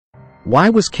Why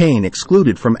was Cain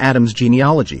excluded from Adam's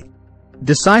genealogy?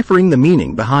 Deciphering the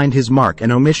meaning behind his mark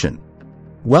and omission.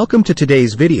 Welcome to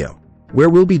today's video, where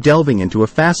we'll be delving into a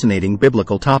fascinating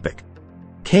biblical topic: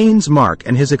 Cain's mark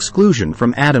and his exclusion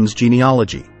from Adam's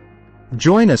genealogy.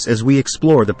 Join us as we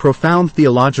explore the profound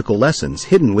theological lessons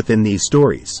hidden within these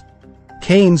stories.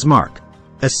 Cain's mark,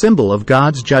 a symbol of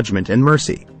God's judgment and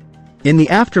mercy. In the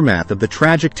aftermath of the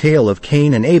tragic tale of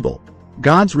Cain and Abel,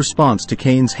 God's response to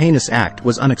Cain's heinous act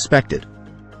was unexpected.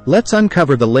 Let's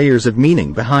uncover the layers of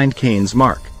meaning behind Cain's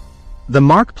mark. The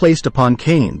mark placed upon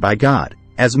Cain by God,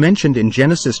 as mentioned in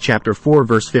Genesis chapter 4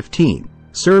 verse 15,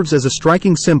 serves as a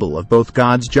striking symbol of both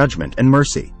God's judgment and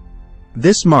mercy.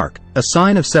 This mark, a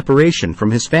sign of separation from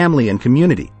his family and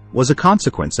community, was a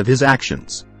consequence of his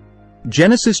actions.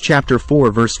 Genesis chapter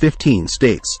 4 verse 15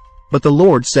 states, "But the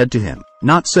Lord said to him,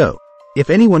 Not so.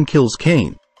 If anyone kills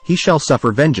Cain, he shall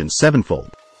suffer vengeance sevenfold.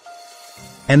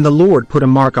 And the Lord put a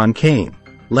mark on Cain,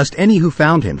 lest any who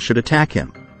found him should attack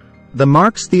him." The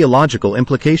mark's theological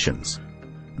implications.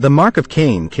 The mark of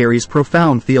Cain carries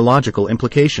profound theological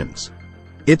implications.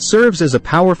 It serves as a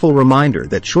powerful reminder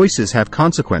that choices have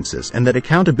consequences and that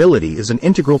accountability is an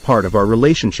integral part of our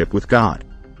relationship with God.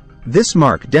 This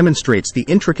mark demonstrates the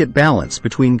intricate balance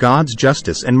between God's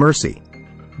justice and mercy.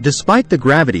 Despite the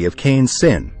gravity of Cain's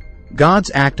sin,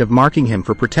 God's act of marking him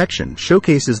for protection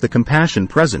showcases the compassion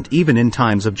present even in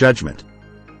times of judgment.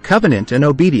 Covenant and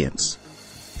obedience.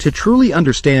 To truly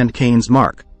understand Cain's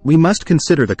mark, we must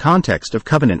consider the context of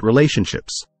covenant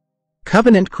relationships.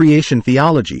 Covenant creation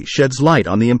theology sheds light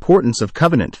on the importance of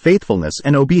covenant faithfulness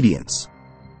and obedience.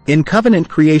 In covenant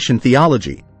creation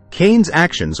theology, Cain's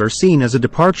actions are seen as a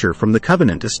departure from the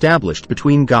covenant established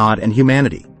between God and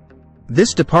humanity.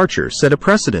 This departure set a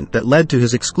precedent that led to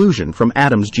his exclusion from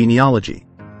Adam's genealogy.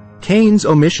 Cain's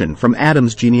omission from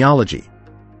Adam's genealogy.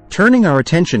 Turning our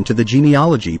attention to the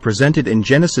genealogy presented in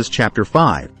Genesis chapter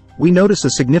 5, we notice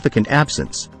a significant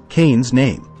absence: Cain's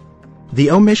name.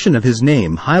 The omission of his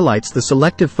name highlights the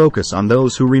selective focus on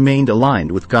those who remained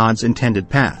aligned with God's intended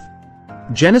path.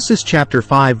 Genesis chapter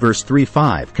 5 verse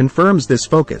 3-5 confirms this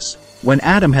focus. When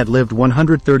Adam had lived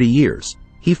 130 years,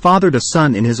 he fathered a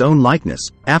son in his own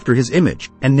likeness, after his image,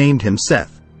 and named him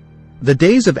Seth. The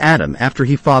days of Adam after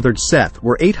he fathered Seth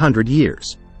were 800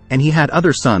 years, and he had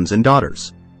other sons and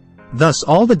daughters. Thus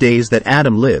all the days that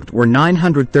Adam lived were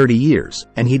 930 years,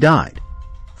 and he died.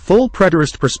 Full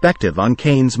preterist perspective on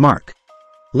Cain's mark.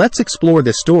 Let's explore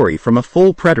this story from a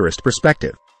full preterist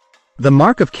perspective. The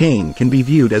mark of Cain can be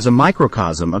viewed as a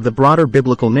microcosm of the broader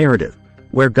biblical narrative,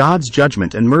 where God's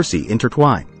judgment and mercy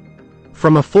intertwine.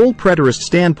 From a full preterist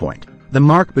standpoint, the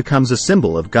mark becomes a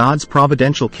symbol of God's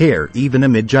providential care even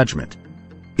amid judgment.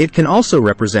 It can also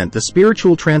represent the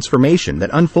spiritual transformation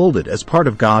that unfolded as part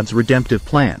of God's redemptive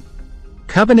plan.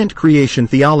 Covenant creation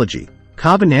theology,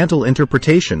 covenantal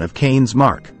interpretation of Cain's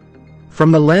mark.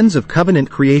 From the lens of covenant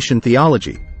creation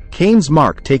theology, Cain's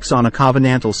mark takes on a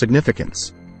covenantal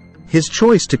significance. His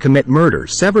choice to commit murder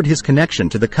severed his connection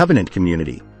to the covenant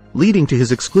community, leading to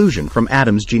his exclusion from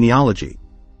Adam's genealogy.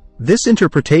 This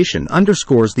interpretation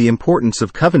underscores the importance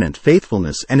of covenant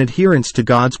faithfulness and adherence to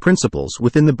God's principles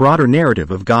within the broader narrative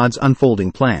of God's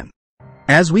unfolding plan.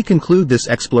 As we conclude this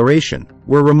exploration,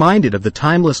 we're reminded of the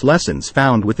timeless lessons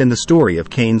found within the story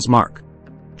of Cain's mark.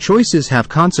 Choices have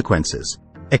consequences.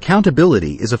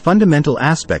 Accountability is a fundamental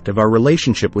aspect of our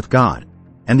relationship with God,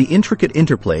 and the intricate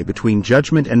interplay between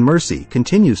judgment and mercy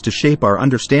continues to shape our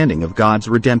understanding of God's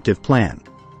redemptive plan.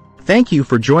 Thank you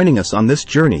for joining us on this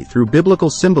journey through biblical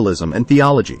symbolism and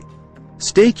theology.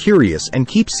 Stay curious and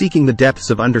keep seeking the depths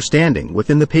of understanding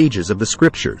within the pages of the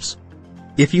Scriptures.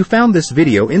 If you found this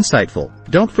video insightful,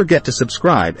 don't forget to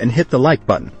subscribe and hit the like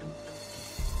button.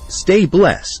 Stay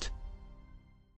blessed.